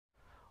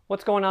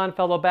What's going on,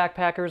 fellow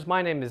backpackers?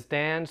 My name is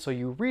Dan. So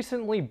you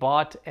recently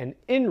bought an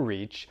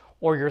InReach,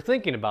 or you're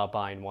thinking about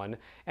buying one,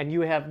 and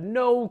you have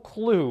no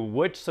clue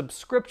which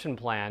subscription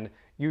plan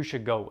you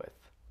should go with.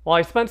 Well,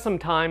 I spent some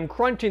time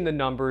crunching the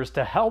numbers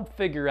to help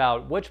figure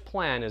out which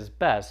plan is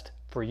best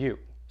for you.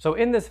 So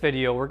in this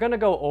video, we're going to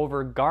go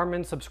over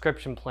Garmin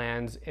subscription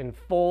plans in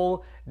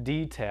full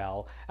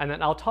detail, and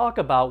then I'll talk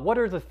about what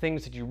are the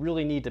things that you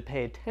really need to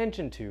pay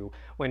attention to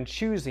when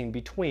choosing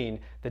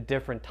between the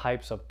different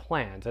types of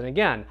plans. And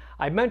again,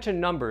 I mentioned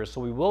numbers,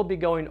 so we will be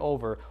going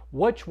over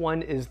which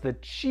one is the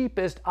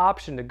cheapest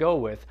option to go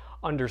with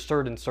under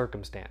certain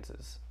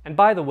circumstances. And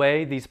by the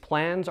way, these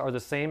plans are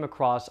the same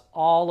across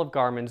all of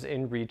Garmin's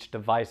InReach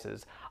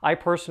devices. I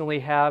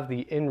personally have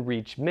the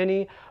InReach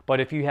Mini,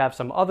 but if you have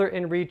some other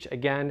InReach,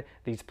 again,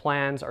 these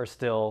plans are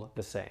still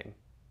the same.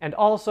 And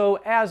also,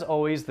 as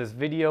always, this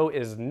video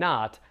is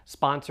not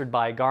sponsored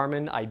by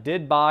Garmin. I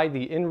did buy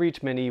the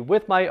InReach Mini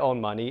with my own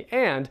money,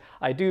 and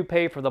I do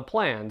pay for the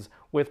plans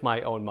with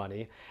my own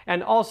money.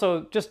 And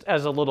also, just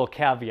as a little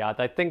caveat,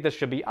 I think this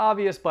should be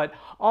obvious, but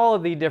all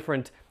of the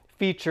different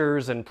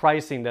features and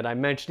pricing that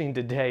I'm mentioning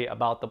today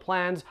about the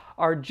plans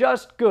are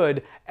just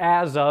good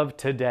as of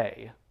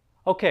today.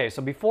 Okay,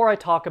 so before I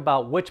talk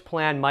about which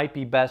plan might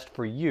be best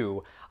for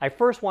you, I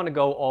first want to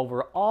go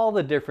over all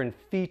the different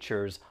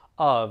features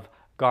of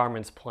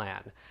Garmin's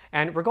plan.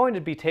 And we're going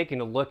to be taking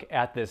a look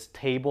at this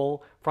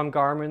table from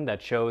Garmin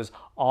that shows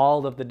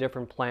all of the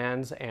different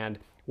plans and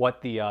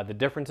what the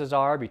differences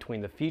are between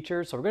the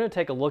features. So we're going to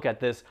take a look at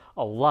this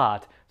a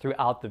lot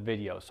throughout the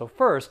video. So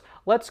first,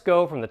 let's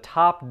go from the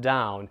top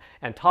down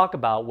and talk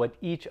about what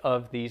each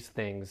of these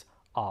things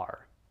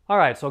are. All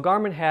right, so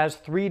Garmin has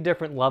three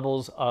different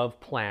levels of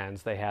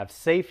plans. They have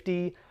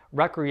safety,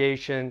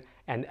 recreation,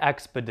 and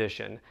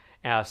expedition.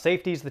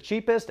 Safety is the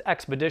cheapest,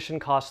 expedition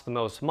costs the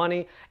most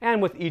money,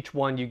 and with each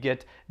one you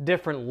get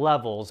different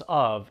levels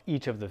of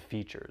each of the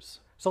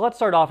features. So let's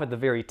start off at the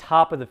very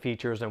top of the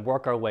features and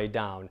work our way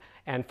down.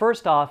 And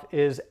first off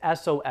is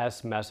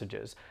SOS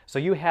messages. So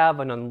you have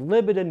an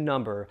unlimited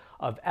number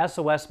of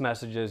SOS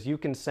messages you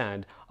can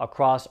send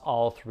across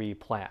all three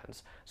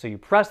plans. So you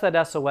press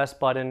that SOS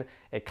button,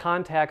 it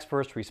contacts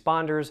first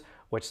responders,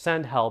 which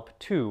send help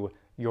to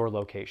your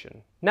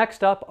location.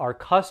 Next up are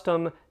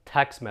custom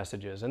text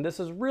messages, and this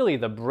is really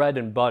the bread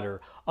and butter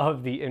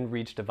of the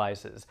InReach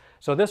devices.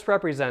 So this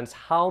represents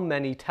how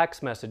many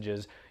text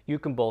messages you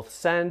can both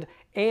send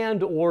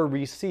and or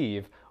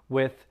receive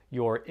with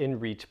your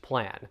InReach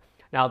plan.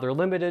 Now they're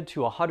limited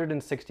to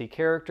 160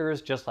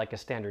 characters, just like a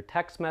standard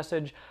text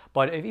message,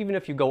 but even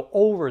if you go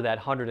over that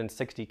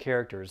 160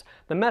 characters,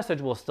 the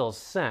message will still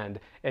send.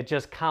 It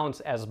just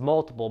counts as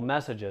multiple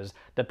messages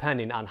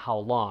depending on how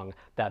long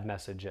that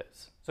message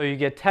is. So you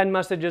get 10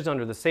 messages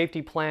under the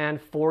safety plan,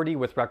 40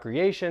 with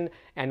recreation,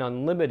 and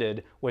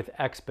unlimited with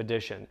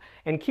expedition.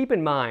 And keep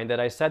in mind that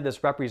I said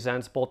this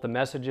represents both the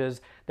messages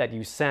that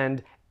you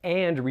send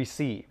and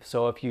receive.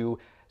 So if you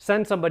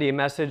send somebody a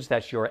message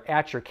that you're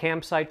at your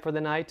campsite for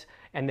the night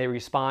and they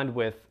respond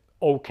with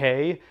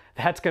okay,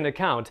 that's going to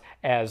count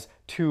as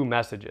 2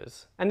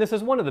 messages. And this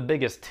is one of the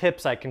biggest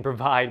tips I can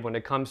provide when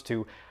it comes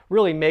to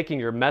really making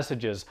your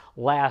messages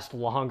last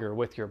longer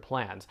with your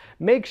plans.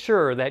 Make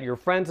sure that your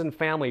friends and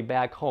family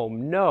back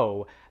home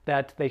know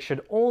that they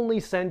should only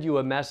send you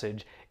a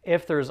message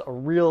if there's a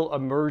real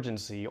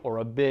emergency or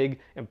a big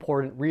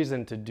important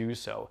reason to do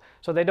so.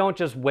 So they don't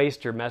just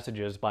waste your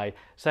messages by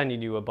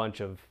sending you a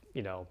bunch of,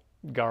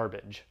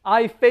 garbage.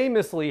 I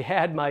famously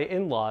had my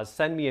in-laws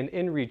send me an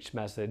InReach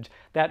message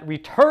that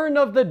Return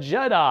of the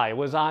Jedi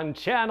was on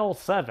Channel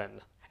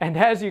 7. And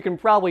as you can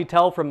probably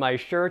tell from my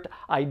shirt,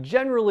 I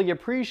generally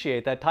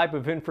appreciate that type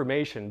of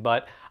information,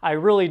 but I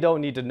really don't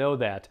need to know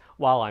that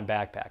while I'm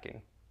backpacking.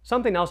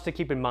 Something else to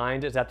keep in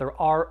mind is that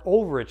there are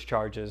overage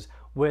charges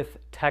with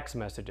text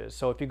messages.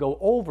 So if you go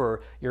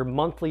over your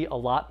monthly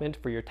allotment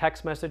for your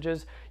text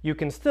messages, you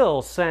can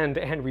still send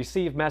and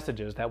receive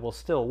messages that will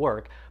still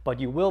work, but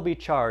you will be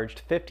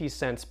charged 50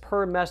 cents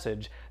per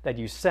message that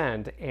you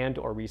send and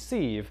or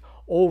receive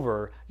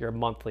over your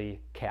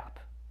monthly cap.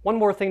 One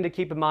more thing to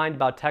keep in mind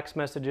about text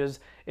messages,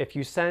 if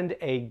you send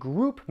a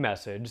group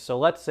message, so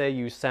let's say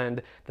you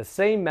send the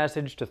same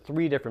message to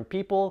 3 different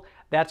people,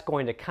 that's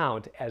going to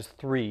count as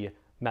 3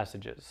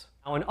 messages.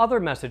 Now, another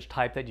message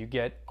type that you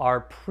get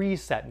are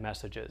preset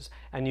messages,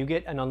 and you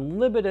get an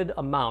unlimited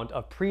amount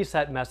of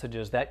preset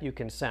messages that you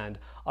can send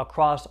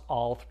across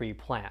all 3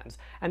 plans.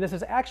 And this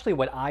is actually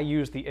what I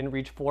use the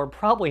InReach for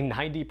probably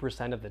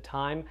 90% of the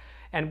time.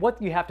 And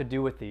what you have to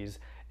do with these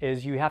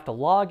is you have to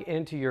log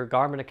into your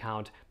Garmin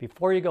account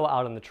before you go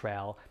out on the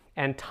trail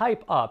and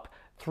type up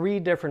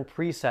 3 different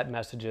preset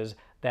messages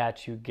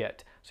that you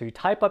get. So you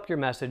type up your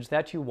message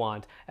that you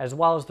want, as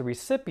well as the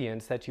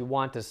recipients that you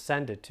want to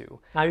send it to.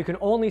 Now you can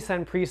only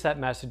send preset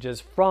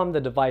messages from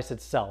the device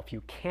itself.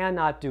 You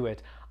cannot do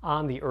it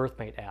on the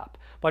EarthMate app.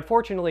 But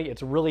fortunately,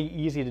 it's really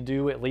easy to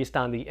do, at least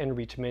on the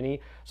InReach Mini.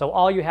 So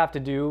all you have to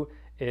do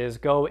is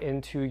go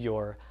into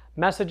your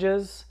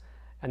messages,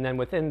 and then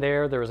within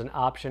there is an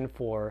option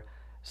for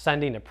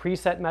sending a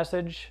preset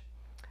message.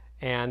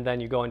 And then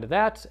you go into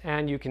that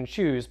and you can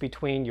choose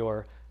between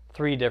your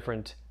 3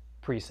 different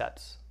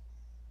presets.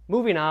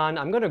 Moving on,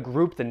 I'm going to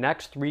group the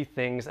next 3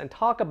 things and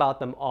talk about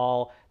them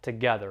all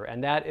together,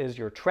 and that is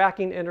your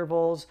tracking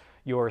intervals,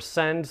 your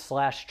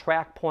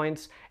send/track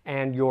points,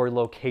 and your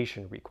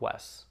location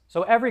requests.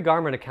 So every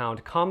Garmin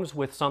account comes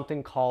with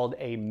something called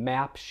a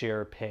map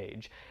share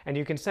page, and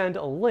you can send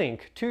a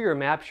link to your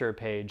map share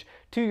page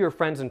to your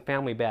friends and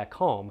family back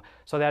home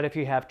so that if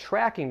you have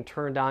tracking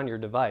turned on your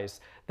device,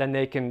 then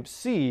they can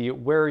see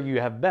where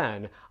you have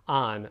been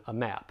on a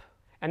map.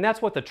 And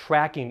that's what the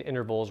tracking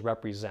intervals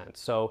represent.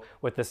 So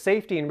with the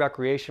safety and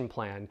recreation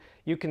plan,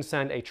 you can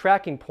send a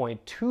tracking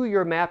point to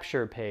your map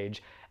share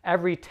page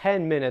every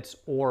 10 minutes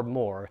or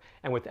more.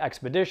 And with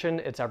expedition,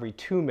 it's every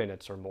 2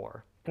 minutes or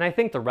more. And I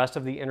think the rest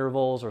of the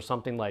intervals are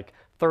something like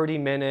 30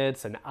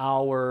 minutes, an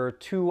hour,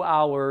 2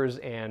 hours,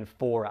 and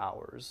 4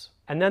 hours.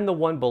 And then the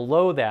one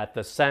below that,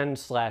 the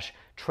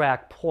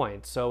send/track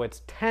point. So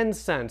it's 10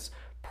 cents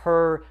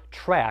per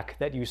track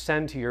that you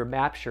send to your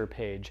map share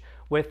page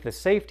with the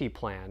safety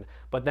plan,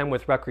 but then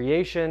with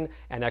recreation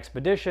and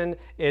expedition,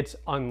 it's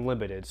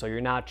unlimited. So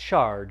you're not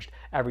charged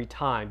every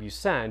time you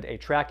send a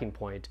tracking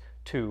point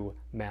to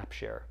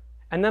MapShare.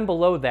 And then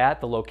below that,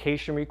 the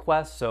location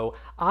request. So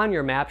on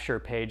your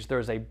MapShare page,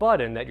 there's a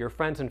button that your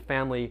friends and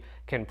family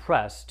can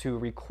press to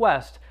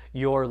request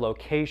your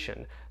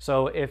location.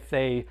 So if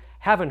they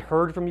haven't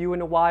heard from you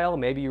in a while,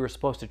 maybe you were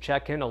supposed to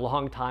check in a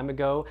long time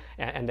ago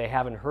and they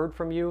haven't heard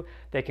from you,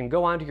 they can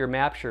go onto your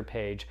MapShare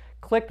page,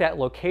 click that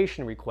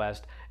location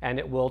request, and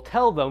it will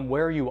tell them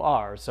where you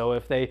are. So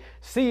if they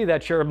see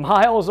that you're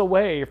miles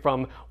away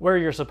from where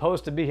you're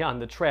supposed to be on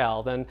the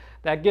trail, then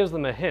that gives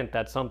them a hint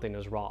that something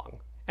is wrong.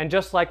 And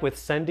just like with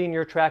sending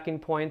your tracking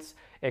points,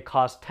 it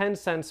costs 10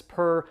 cents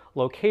per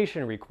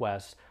location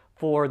request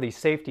for the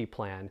safety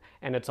plan,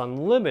 and it's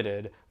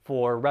unlimited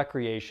for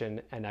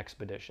recreation and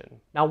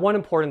expedition. Now, one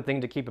important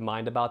thing to keep in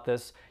mind about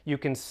this, you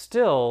can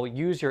still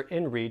use your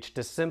InReach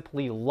to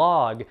simply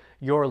log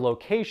your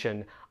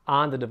location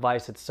on the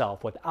device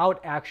itself without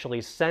actually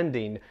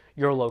sending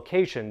your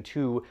location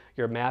to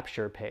your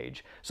MapShare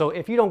page. So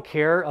if you don't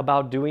care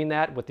about doing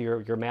that with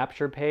your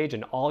MapShare page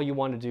and all you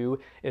want to do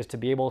is to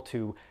be able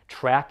to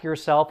track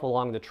yourself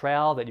along the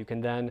trail, that you can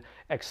then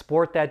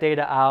export that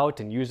data out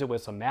and use it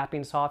with some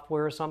mapping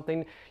software or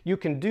something, you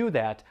can do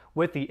that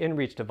with the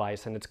InReach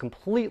device, and it's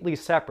completely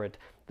separate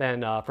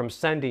than from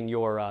sending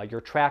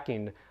your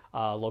tracking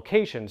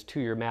locations to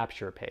your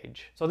MapShare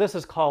page. So this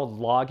is called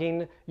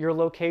logging your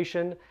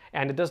location,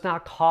 and it does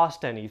not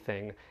cost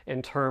anything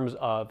in terms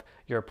of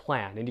your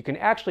plan. And you can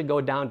actually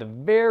go down to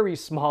very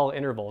small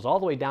intervals, all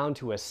the way down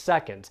to a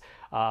second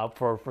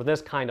for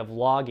this kind of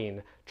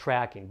logging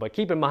tracking. But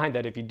keep in mind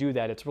that if you do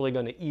that, it's really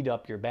going to eat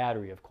up your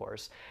battery, of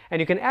course. And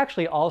you can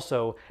actually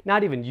also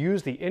not even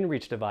use the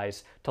InReach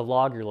device to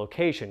log your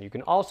location. You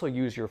can also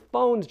use your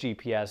phone's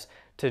GPS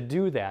to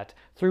do that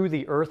through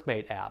the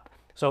EarthMate app.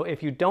 So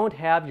if you don't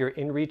have your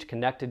InReach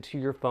connected to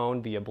your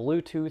phone via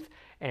Bluetooth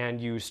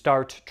and you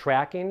start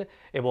tracking,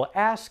 it will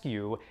ask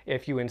you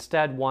if you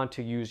instead want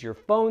to use your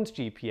phone's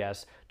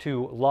GPS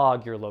to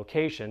log your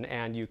location,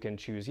 and you can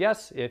choose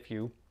yes if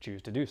you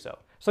choose to do so.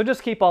 So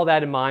just keep all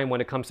that in mind when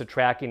it comes to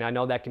tracking. I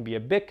know that can be a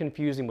bit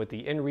confusing with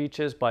the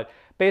InReaches, but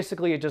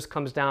basically it just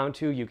comes down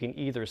to you can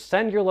either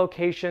send your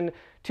location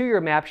to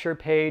your MapShare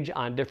page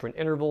on different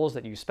intervals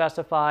that you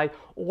specify,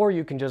 or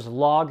you can just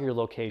log your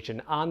location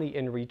on the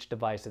InReach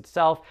device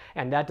itself,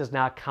 and that does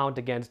not count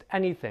against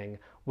anything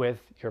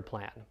with your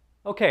plan.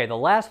 Okay, the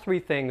last 3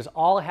 things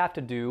all have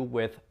to do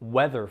with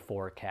weather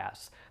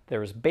forecasts.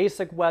 There's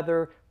basic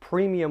weather,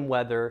 premium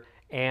weather,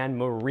 and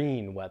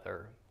marine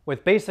weather.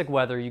 With basic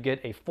weather, you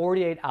get a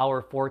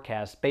 48-hour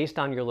forecast based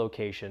on your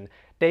location.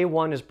 Day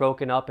 1 is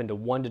broken up into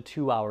 1 to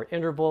 2 hour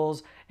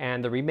intervals,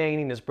 and the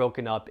remaining is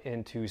broken up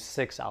into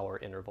 6-hour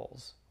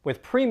intervals.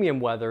 With premium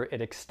weather,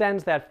 it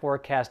extends that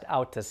forecast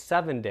out to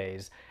 7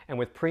 days, and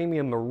with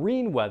premium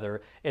marine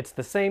weather, it's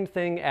the same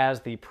thing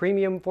as the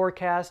premium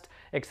forecast,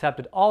 except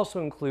it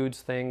also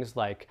includes things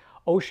like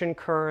ocean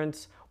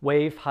currents,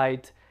 wave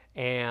height,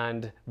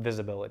 and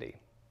visibility.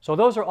 So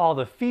those are all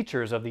the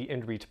features of the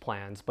InReach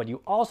plans, but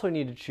you also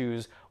need to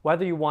choose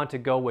whether you want to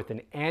go with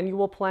an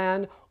annual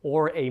plan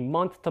or a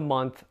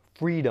month-to-month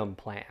freedom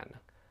plan.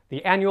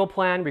 The annual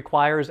plan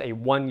requires a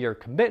 1-year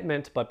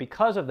commitment, but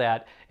because of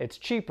that, it's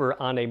cheaper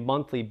on a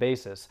monthly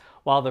basis,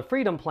 while the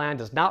freedom plan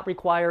does not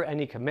require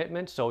any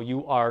commitment, so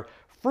you are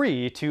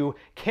free to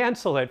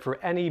cancel it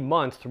for any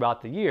month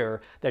throughout the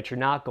year that you're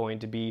not going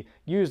to be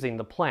using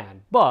the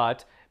plan.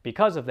 But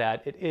because of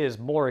that, it is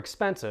more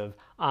expensive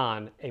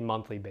on a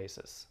monthly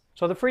basis.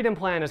 So the freedom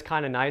plan is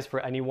kind of nice for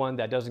anyone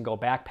that doesn't go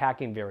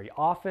backpacking very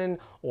often,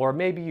 or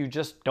maybe you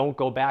just don't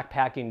go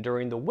backpacking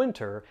during the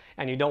winter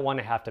and you don't want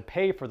to have to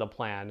pay for the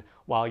plan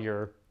while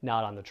you're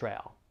not on the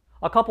trail.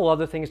 A couple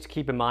other things to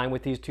keep in mind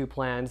with these 2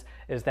 plans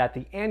is that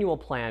the annual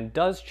plan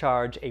does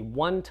charge a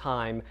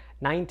one-time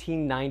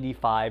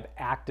 $19.95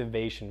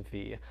 activation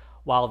fee,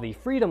 while the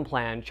freedom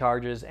plan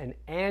charges an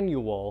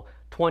annual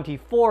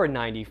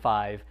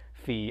 $24.95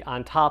 fee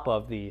on top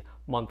of the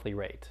monthly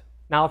rate.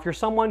 Now, if you're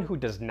someone who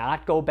does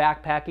not go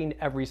backpacking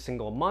every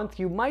single month,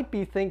 you might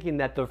be thinking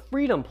that the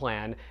Freedom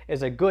Plan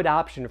is a good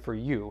option for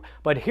you.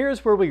 But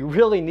here's where we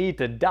really need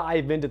to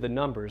dive into the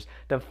numbers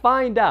to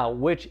find out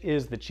which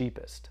is the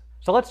cheapest.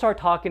 So let's start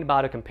talking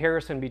about a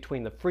comparison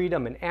between the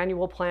Freedom and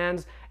Annual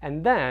plans,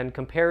 and then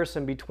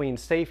comparison between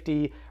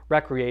Safety,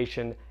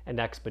 Recreation, and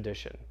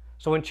Expedition.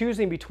 So when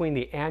choosing between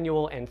the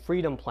Annual and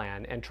Freedom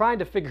plan and trying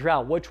to figure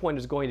out which one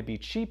is going to be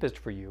cheapest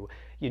for you,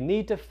 you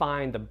need to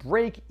find the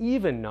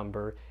break-even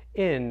number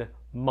in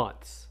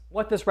months.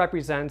 What this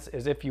represents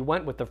is if you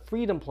went with the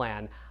Freedom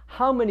plan,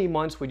 how many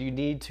months would you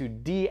need to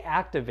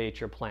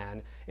deactivate your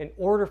plan in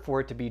order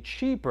for it to be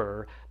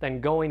cheaper than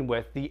going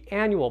with the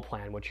Annual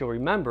plan, which you'll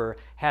remember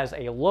has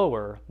a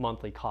lower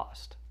monthly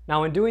cost.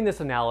 Now, in doing this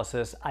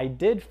analysis, I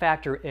did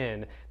factor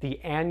in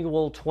the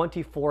annual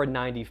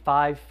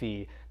 $24.95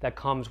 fee that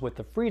comes with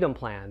the Freedom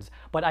plans,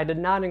 but I did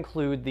not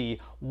include the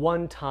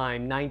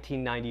one-time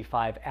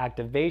 $19.95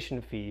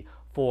 activation fee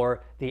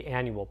for the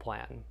Annual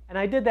plan. And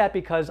I did that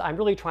because I'm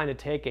really trying to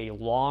take a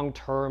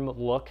long-term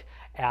look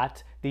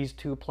at these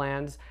two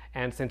plans,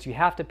 and since you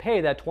have to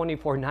pay that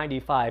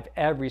 $24.95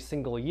 every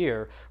single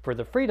year for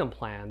the Freedom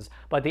plans,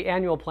 but the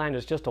Annual plan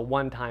is just a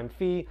one-time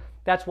fee,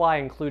 that's why I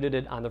included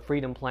it on the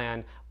Freedom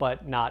plan,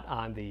 but not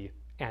on the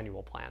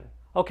Annual plan.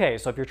 Okay,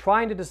 so if you're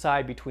trying to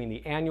decide between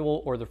the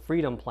Annual or the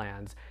Freedom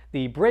plans,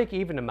 the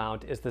break-even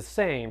amount is the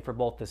same for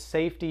both the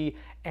Safety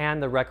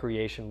and the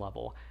Recreation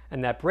level,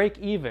 and that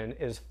break-even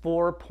is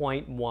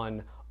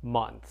 4.1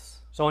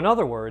 months. So in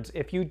other words,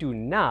 if you do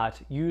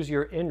not use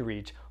your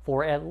InReach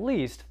for at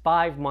least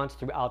 5 months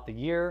throughout the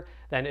year,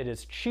 then it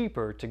is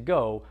cheaper to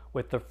go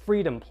with the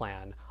Freedom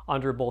plan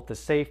under both the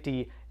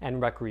Safety and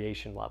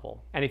Recreation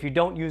level. And if you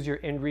don't use your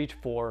InReach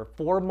for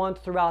 4 months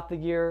throughout the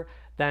year,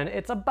 then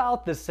it's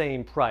about the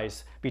same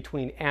price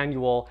between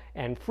Annual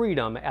and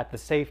Freedom at the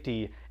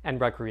Safety and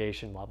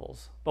Recreation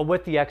levels. But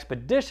with the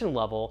Expedition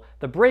level,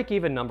 the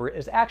break-even number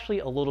is actually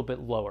a little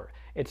bit lower.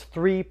 It's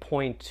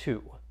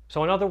 3.2.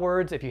 So in other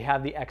words, if you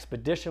have the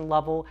Expedition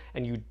level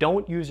and you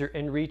don't use your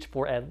InReach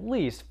for at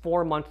least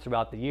 4 months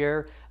throughout the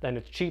year, then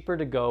it's cheaper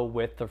to go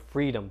with the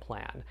Freedom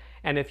plan.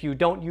 And if you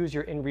don't use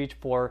your InReach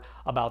for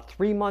about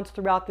 3 months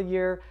throughout the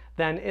year,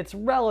 then it's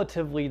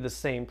relatively the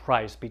same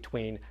price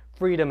between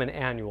Freedom and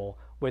Annual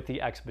with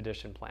the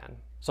Expedition plan.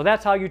 So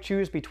that's how you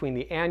choose between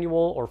the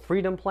Annual or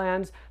Freedom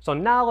plans. So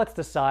now let's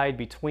decide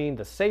between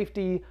the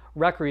Safety,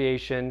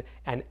 Recreation,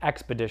 and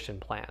Expedition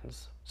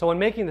plans. So when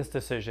making this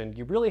decision,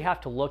 you really have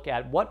to look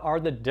at what are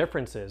the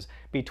differences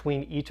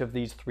between each of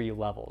these three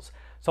levels.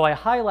 So I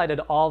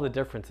highlighted all the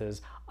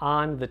differences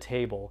on the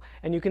table,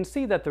 and you can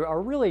see that there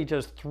are really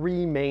just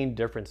three main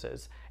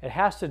differences. It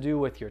has to do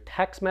with your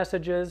text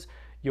messages,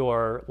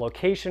 your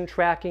location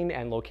tracking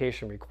and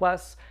location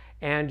requests,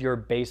 and your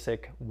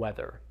basic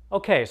weather.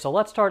 Okay, so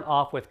let's start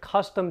off with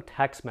custom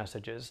text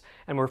messages,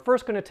 and we're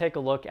first going to take a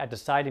look at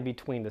deciding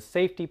between the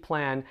Safety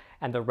plan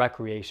and the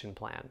Recreation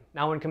plan.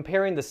 Now, when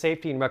comparing the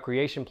Safety and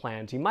Recreation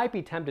plans, you might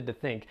be tempted to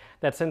think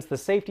that since the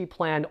Safety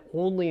plan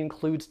only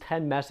includes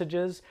 10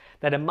 messages,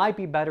 that it might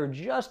be better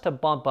just to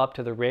bump up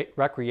to the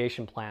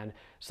Recreation plan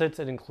since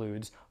it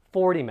includes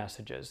 40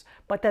 messages.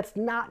 But that's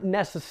not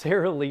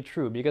necessarily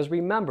true, because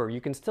remember, you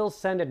can still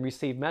send and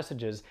receive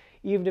messages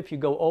even if you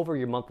go over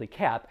your monthly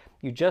cap.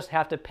 You just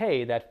have to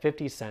pay that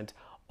 50-cent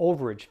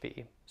overage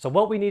fee. So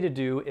what we need to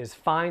do is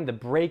find the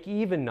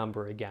break-even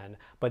number again,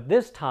 but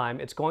this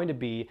time it's going to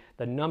be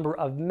the number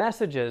of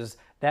messages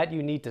that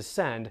you need to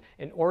send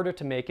in order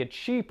to make it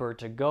cheaper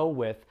to go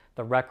with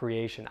the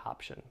Recreation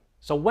option.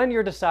 So when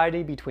you're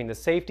deciding between the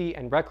Safety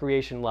and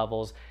Recreation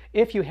levels,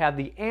 if you have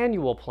the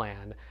Annual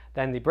plan,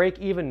 then the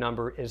break-even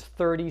number is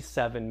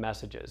 37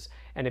 messages.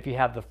 And if you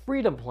have the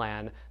Freedom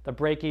plan, the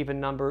break-even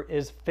number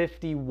is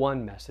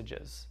 51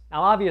 messages.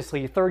 Now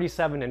obviously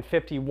 37 and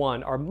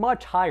 51 are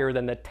much higher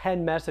than the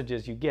 10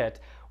 messages you get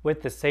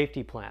with the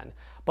Safety plan.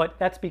 But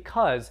that's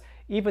because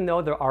even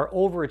though there are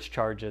overage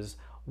charges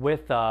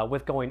with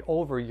going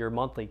over your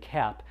monthly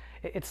cap,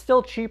 it's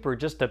still cheaper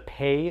just to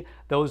pay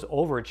those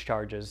overage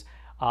charges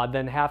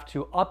than have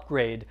to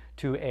upgrade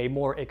to a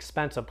more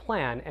expensive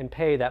plan and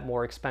pay that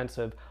more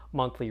expensive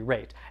monthly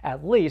rate.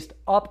 At least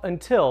up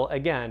until,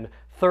 again,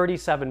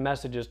 37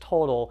 messages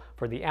total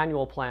for the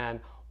Annual plan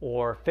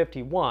or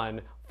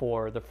 51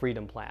 for the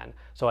Freedom plan.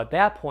 So at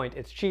that point,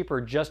 it's cheaper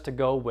just to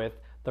go with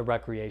the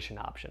Recreation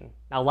option.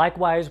 Now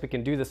likewise, we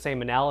can do the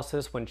same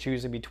analysis when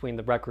choosing between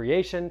the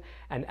Recreation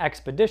and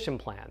Expedition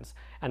plans.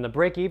 And the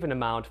break-even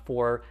amount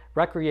for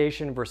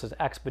Recreation versus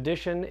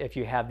Expedition, if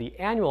you have the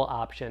Annual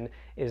option,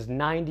 is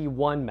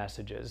 91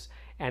 messages,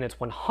 and it's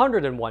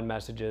 101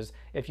 messages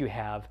if you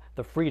have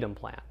the Freedom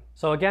plan.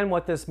 So again,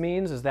 what this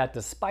means is that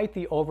despite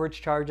the overage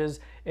charges,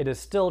 it is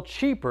still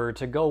cheaper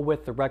to go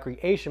with the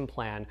Recreation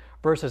plan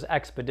versus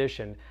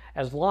Expedition,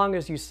 as long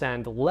as you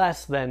send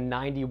less than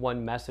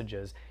 91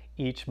 messages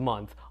each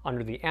month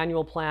under the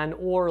Annual plan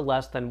or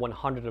less than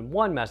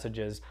 101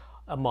 messages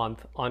a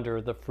month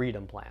under the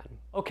Freedom plan.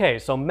 Okay,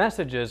 so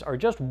messages are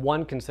just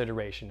one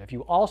consideration. If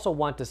you also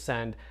want to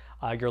send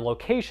your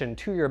location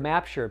to your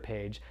MapShare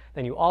page,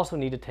 then you also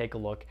need to take a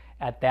look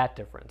at that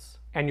difference.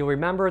 And you'll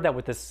remember that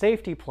with the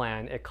safety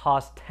plan, it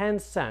costs 10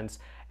 cents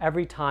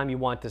every time you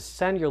want to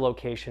send your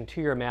location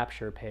to your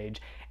MapShare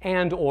page,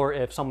 and or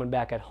if someone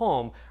back at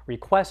home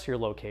requests your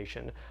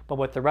location. But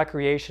with the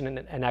recreation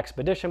and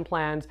expedition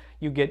plans,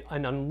 you get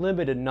an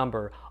unlimited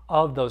number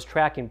of those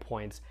tracking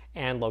points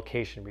and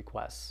location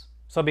requests.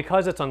 So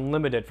because it's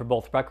unlimited for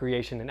both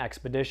recreation and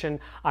expedition,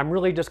 I'm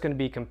really just going to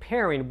be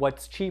comparing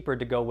what's cheaper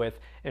to go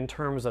with in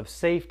terms of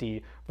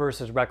safety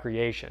versus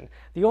recreation.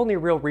 The only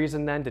real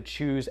reason then to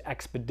choose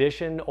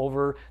expedition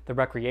over the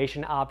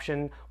recreation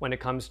option when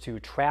it comes to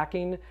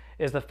tracking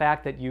is the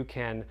fact that you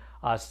can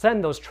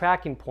send those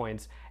tracking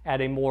points at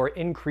a more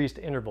increased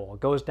interval. It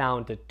goes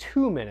down to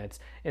 2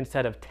 minutes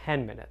instead of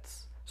 10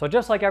 minutes. So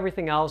just like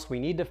everything else, we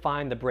need to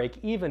find the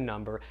break-even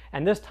number,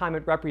 and this time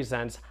it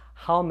represents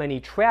how many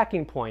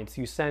tracking points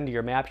you send to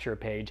your MapShare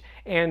page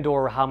and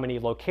or how many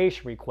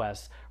location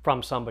requests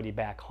from somebody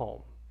back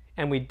home.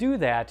 And we do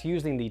that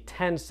using the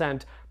 10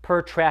 cent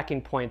per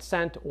tracking point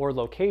sent or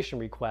location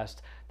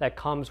request that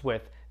comes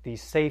with the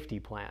safety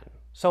plan.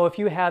 So if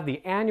you have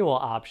the annual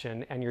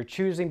option and you're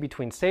choosing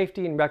between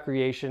safety and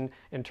recreation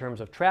in terms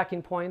of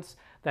tracking points,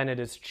 then it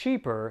is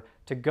cheaper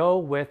to go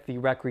with the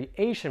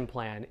recreation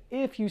plan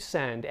if you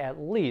send at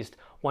least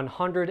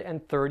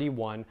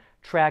 131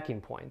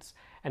 tracking points.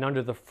 And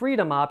under the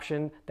freedom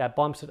option, that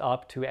bumps it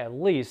up to at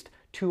least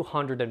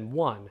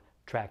 201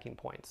 tracking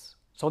points.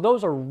 So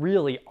those are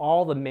really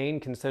all the main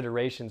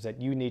considerations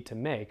that you need to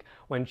make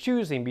when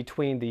choosing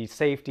between the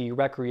safety,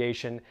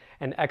 recreation,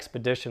 and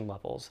expedition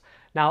levels.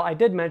 Now, I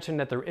did mention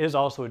that there is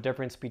also a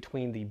difference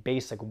between the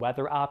basic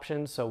weather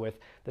options. So with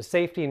the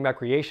safety and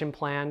recreation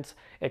plans,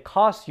 it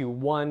costs you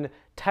one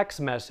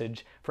text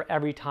message for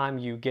every time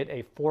you get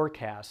a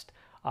forecast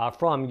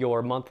from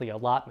your monthly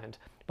allotment.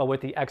 But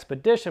with the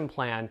expedition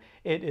plan,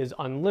 it is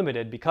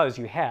unlimited because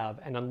you have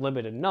an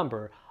unlimited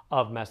number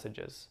of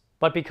messages.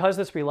 But because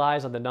this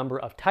relies on the number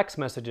of text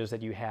messages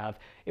that you have,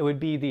 it would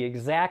be the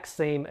exact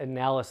same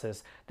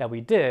analysis that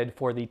we did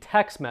for the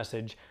text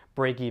message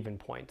break-even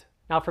point.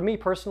 Now for me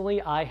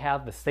personally, I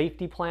have the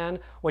safety plan,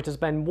 which has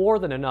been more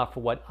than enough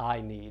for what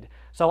I need.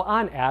 So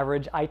on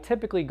average, I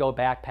typically go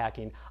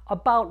backpacking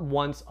about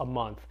once a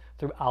month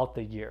throughout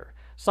the year.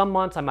 Some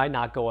months I might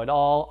not go at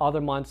all,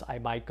 other months I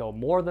might go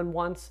more than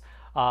once,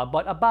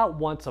 but about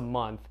once a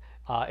month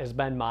has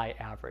been my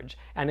average.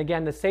 And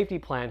again, the safety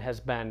plan has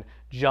been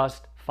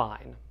just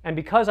fine. And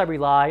because I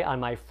rely on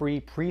my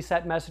free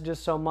preset messages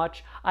so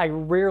much, I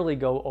rarely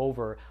go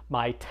over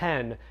my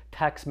 10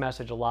 text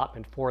message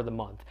allotment for the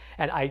month.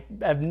 And I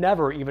have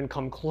never even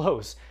come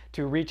close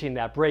to reaching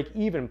that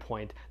break-even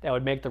point that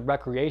would make the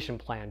recreation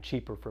plan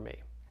cheaper for me.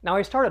 Now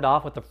I started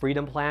off with the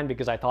freedom plan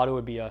because I thought it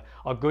would be a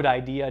good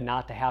idea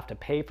not to have to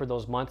pay for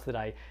those months that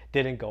I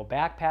didn't go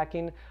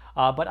backpacking.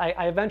 But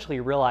I eventually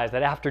realized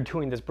that after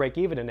doing this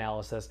break-even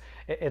analysis,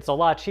 it's a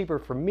lot cheaper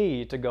for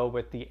me to go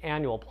with the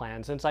annual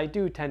plan since I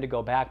do tend to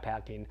go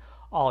backpacking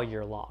all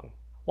year long.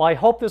 Well, I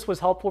hope this was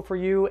helpful for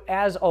you.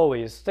 As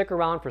always, stick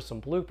around for some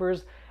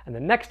bloopers, and the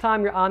next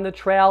time you're on the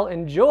trail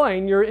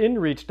enjoying your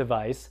InReach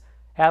device,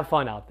 have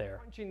fun out there.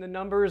 Crunching the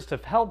numbers to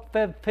help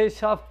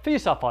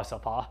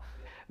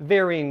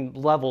varying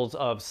levels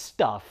of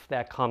stuff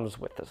that comes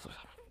with this.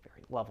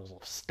 Varying levels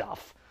of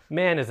stuff.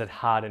 Man, is it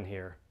hot in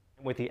here.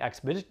 With the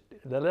expedition,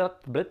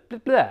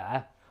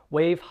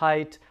 wave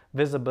height,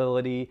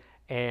 visibility,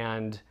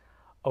 and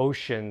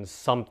ocean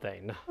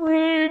something.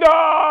 Freedom!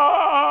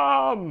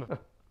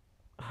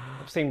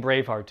 I've seen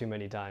Braveheart too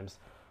many times.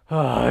 It's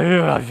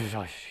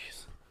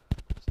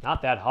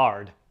not that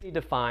hard. You need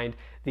to find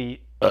the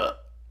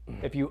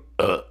if you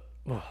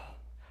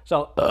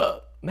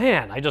so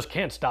man, I just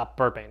can't stop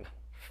burping.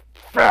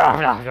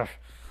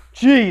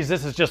 Jeez,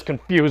 this is just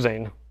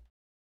confusing.